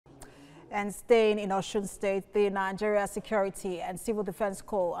And staying in Osun State, the Nigeria Security and Civil Defense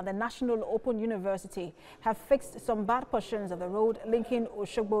Corps and the National Open University have fixed some bad portions of the road linking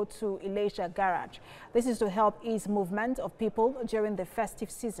Osogbo to Ilesa garage. This is to help ease movement of people during the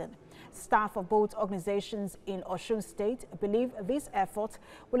festive season. Staff of both organizations in Osun State believe this effort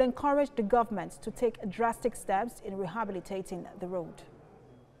will encourage the government to take drastic steps in rehabilitating the road.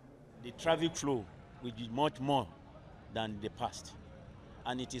 The traffic flow will be much more than the past.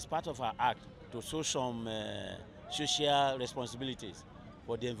 And it is part of our act to show some social responsibilities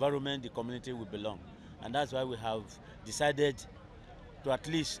for the environment the community will belong. And that's why we have decided to at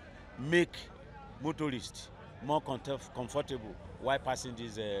least make motorists more comfortable while passing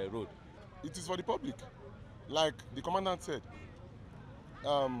this road. It is for the public. Like the commandant said,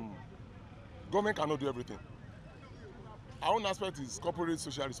 government cannot do everything. Our own aspect is corporate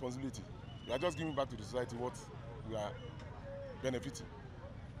social responsibility. We are just giving back to the society what we are benefiting,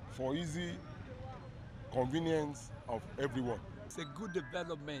 for easy convenience of everyone. It's a good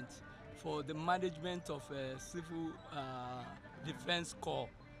development for the management of Civil Defense Corps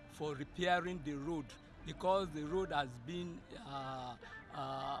for repairing the road, because the road has been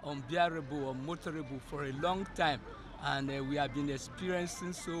unbearable or motorable for a long time, and we have been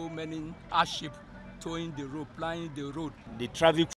experiencing so many hardships towing the road, plying the road. The traffic